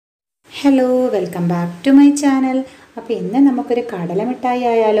Hello welcome back to my channel. അപ്പോൾ ഇന്ന് നമുക്കൊരു കടലമിഠായി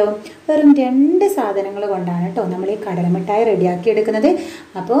ആയാലോ? വെറും 2 സാധനങ്ങൾ കൊണ്ടാണ് കേട്ടോ നമ്മൾ ഈ കടലമിഠായി റെഡിയാക്കി എടുക്കുന്നത്.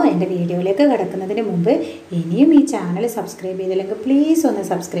 അപ്പോൾ എൻ്റെ വീഡിയോയിലേക്ക് കിടക്കുന്നതിന് മുമ്പ് ഇനിയും ഈ ചാനൽ സബ്സ്ക്രൈബ് ചെയ്തില്ലെങ്കിൽ പ്ലീസ് ഒന്ന്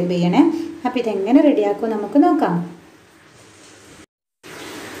സബ്സ്ക്രൈബ് ചെയ്യണേ. അപ്പോൾ ഇതെങ്ങനെ റെഡിയാക്കും നമുക്ക് നോക്കാം.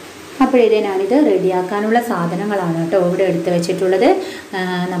 അപ്പോഴിത് ഞാനിത് റെഡിയാക്കാനുള്ള സാധനങ്ങളാണ് കേട്ടോ ഇവിടെ എടുത്ത് വെച്ചിട്ടുള്ളത്.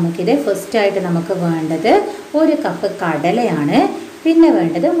 നമുക്കിത് ഫസ്റ്റായിട്ട് നമുക്ക് വേണ്ടത് 1 കപ്പ് കടലയാണ്. പിന്നെ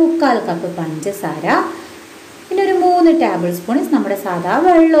വേണ്ടത് 3/4 കപ്പ് പഞ്ചസാര, പിന്നെ ഒരു 3 ടേബിൾ സ്പൂൺ നമ്മുടെ സാധാ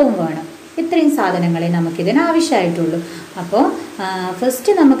വെള്ളവും വേണം. ഇത്രയും സാധനങ്ങളെ നമുക്കിതിന് ആവശ്യമായിട്ടുള്ളൂ. അപ്പോൾ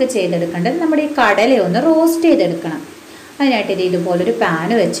ഫസ്റ്റ് നമുക്ക് ചെയ്തെടുക്കേണ്ടത് നമ്മുടെ ഈ കടലയൊന്ന് റോസ്റ്റ് ചെയ്തെടുക്കണം. അതിനായിട്ട് ഇത് ഇതുപോലൊരു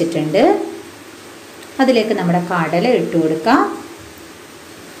പാന് വെച്ചിട്ടുണ്ട്. അതിലേക്ക് നമ്മുടെ കടല ഇട്ട് കൊടുക്കാം.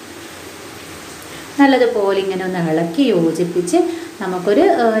 നല്ലതുപോലെ ഇങ്ങനെ ഒന്ന് ഇളക്കി യോജിപ്പിച്ച് നമുക്കൊരു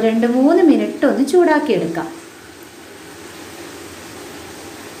 2-3 മിനിറ്റ് ഒന്ന് ചൂടാക്കിയെടുക്കാം.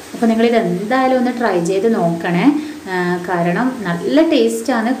 അപ്പോൾ നിങ്ങളിത് എന്തായാലും ഒന്ന് ട്രൈ ചെയ്ത് നോക്കണേ. കാരണം നല്ല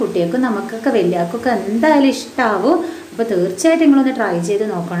ടേസ്റ്റാണ്. കുട്ടികൾക്കും നമുക്കൊക്കെ വലിയവർക്കൊക്കെ എന്തായാലും ഇഷ്ടമാവും. അപ്പോൾ തീർച്ചയായിട്ടും നിങ്ങളൊന്ന് ട്രൈ ചെയ്ത്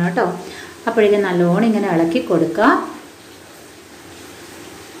നോക്കണം കേട്ടോ. അപ്പോഴിത് നല്ലോണം ഇങ്ങനെ ഇളക്കി കൊടുക്കുക.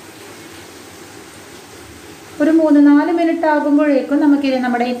 ഒരു 3-4 മിനിറ്റ് ആകുമ്പോഴേക്കും നമുക്കിത്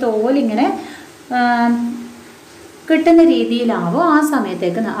നമ്മുടെ ഈ തോലിങ്ങനെ കിട്ടുന്ന രീതിയിലാവും.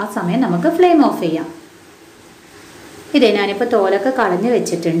 ആ സമയം നമുക്ക് ഫ്ലെയിം ഓഫ് ചെയ്യാം. ഇതേ ഞാനിപ്പോൾ തോലൊക്കെ കളഞ്ഞ്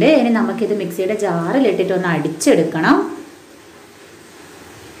വെച്ചിട്ടുണ്ട്. ഇനി നമുക്കിത് മിക്സിയുടെ ജാറിലിട്ടിട്ട് ഒന്ന് അടിച്ചെടുക്കണം.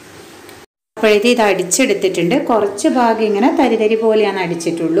 അപ്പോഴേക്കും ഇത് അടിച്ചെടുത്തിട്ടുണ്ട്. കുറച്ച് ഭാഗം ഇങ്ങനെ തരി പോലെയാണ്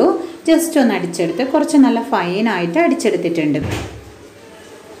അടിച്ചിട്ടുള്ളൂ. ജസ്റ്റ് ഒന്ന് അടിച്ചെടുത്ത് കുറച്ച് നല്ല ഫൈനായിട്ട് അടിച്ചെടുത്തിട്ടുണ്ട്.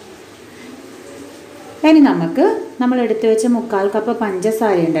 ഇനി നമ്മൾ എടുത്തു വെച്ച 3/4 കപ്പ്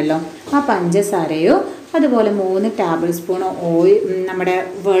പഞ്ചസാര ഉണ്ടല്ലോ, ആ പഞ്ചസാരയോ അതുപോലെ 3 ടേബിൾ സ്പൂൺ നമ്മുടെ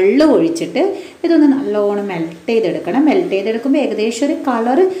വെള്ളം ഒഴിച്ചിട്ട് ഇതൊന്ന് നല്ലോണം മെൽറ്റ് ചെയ്തെടുക്കണം. മെൽറ്റ് ചെയ്തെടുക്കുമ്പോൾ ഏകദേശം ഒരു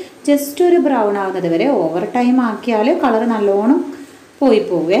കളറ് ജസ്റ്റ് ഒരു ബ്രൗൺ ആകുന്നത് വരെ. ഓവർ ടൈം ആക്കിയാൽ കളറ് നല്ലോണം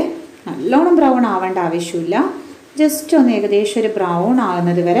പോവേ. നല്ലോണം ബ്രൗൺ ആവേണ്ട ആവശ്യമില്ല. ജസ്റ്റ് ഒന്ന് ഏകദേശം ഒരു ബ്രൗൺ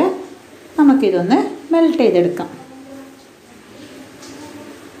ആകുന്നത് വരെ നമുക്കിതൊന്ന് മെൽറ്റ് ചെയ്തെടുക്കാം.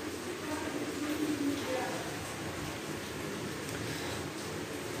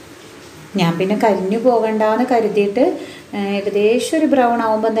 ഞാൻ പിന്നെ കരിഞ്ഞു പോകണ്ടെന്ന് കരുതിയിട്ട് ഏകദേശം ഒരു ബ്രൗൺ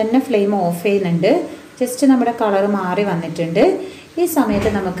ആകുമ്പം തന്നെ ഫ്ലെയിം ഓഫ് ചെയ്യുന്നുണ്ട്. ജസ്റ്റ് നമ്മുടെ കളർ മാറി വന്നിട്ടുണ്ട്. ഈ സമയത്ത്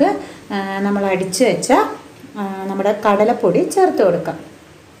നമുക്ക് നമ്മൾ അടിച്ചു വെച്ച നമ്മുടെ കടലപ്പൊടി ചേർത്ത് കൊടുക്കാം.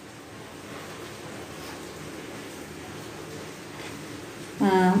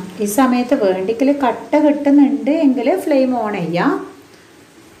 ഈ സമയത്ത് വേണ്ടിക്കൽ കട്ട കിട്ടുന്നുണ്ട് എങ്കിൽ ഫ്ലെയിം ഓൺ ചെയ്യാം.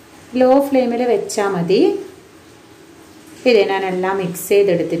 ലോ ഫ്ലെയിമിൽ വെച്ചാൽ മതി. ഇത് ഞാനെല്ലാം മിക്സ്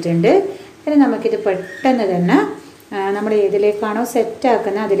ചെയ്തെടുത്തിട്ടുണ്ട്. ഇനി നമുക്കിത് പെട്ടെന്ന് തന്നെ നമ്മൾ ഏതിലേക്കാണോ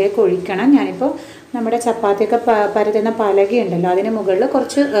സെറ്റാക്കുന്നത് അതിലേക്ക് ഒഴിക്കണം. ഞാനിപ്പോൾ നമ്മുടെ ചപ്പാത്തിയൊക്കെ പരത്തുന്ന പലകയുണ്ടല്ലോ, അതിന് മുകളിൽ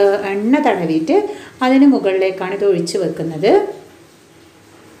കുറച്ച് എണ്ണ തടവിയിട്ട് അതിന് മുകളിലേക്കാണ് ഇത് ഒഴിച്ച് വെക്കുന്നത്.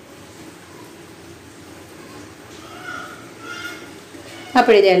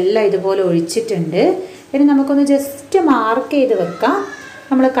 അപ്പോഴിതെല്ലാം ഇതുപോലെ ഒഴിച്ചിട്ടുണ്ട്. ഇനി നമുക്കൊന്ന് ജസ്റ്റ് മാർക്ക് ചെയ്ത് വെക്കാം.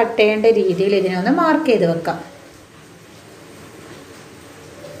 നമ്മൾ കട്ട് ചെയ്യേണ്ട രീതിയിൽ ഇതിനെ ഒന്ന് മാർക്ക് ചെയ്ത് വെക്കാം.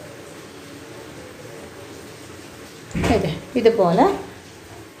 ഇതുപോലെ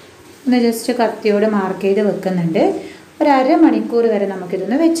ഒന്ന് ജസ്റ്റ് കത്തിയോട് മാർക്ക് ചെയ്ത് വെക്കുന്നുണ്ട്. ഒരു 1/2 മണിക്കൂർ വരെ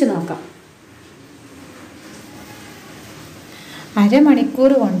നമുക്കിതൊന്ന് വെച്ച് നോക്കാം. 1/2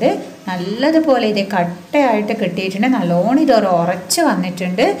 മണിക്കൂർ കൊണ്ട് നല്ലതുപോലെ ഇത് കട്ടയായിട്ട് കിട്ടിയിട്ടുണ്ട്. നല്ലോണം ഇത് ഉറച്ച്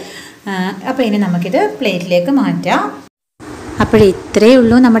വന്നിട്ടുണ്ട്. അപ്പോൾ ഇനി നമുക്കിത് പ്ലേറ്റിലേക്ക് മാറ്റാം. അപ്പോൾ ഇത്രയേ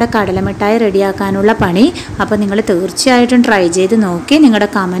ഉള്ളൂ നമ്മുടെ കടലമിഠായി റെഡിയാക്കാനുള്ള പണി. അപ്പോൾ നിങ്ങൾ തീർച്ചയായിട്ടും ട്രൈ ചെയ്ത് നോക്കി നിങ്ങളുടെ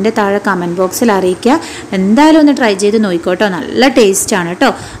കമൻറ്റ് താഴെ കമൻറ്റ് ബോക്സിൽ അറിയിക്കുക. എന്തായാലും ഒന്ന് ട്രൈ ചെയ്ത് നോക്കിക്കോട്ടോ. നല്ല ടേസ്റ്റാണ് കേട്ടോ.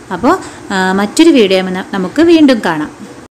 അപ്പോൾ മറ്റൊരു വീഡിയോ നമുക്ക് വീണ്ടും കാണാം.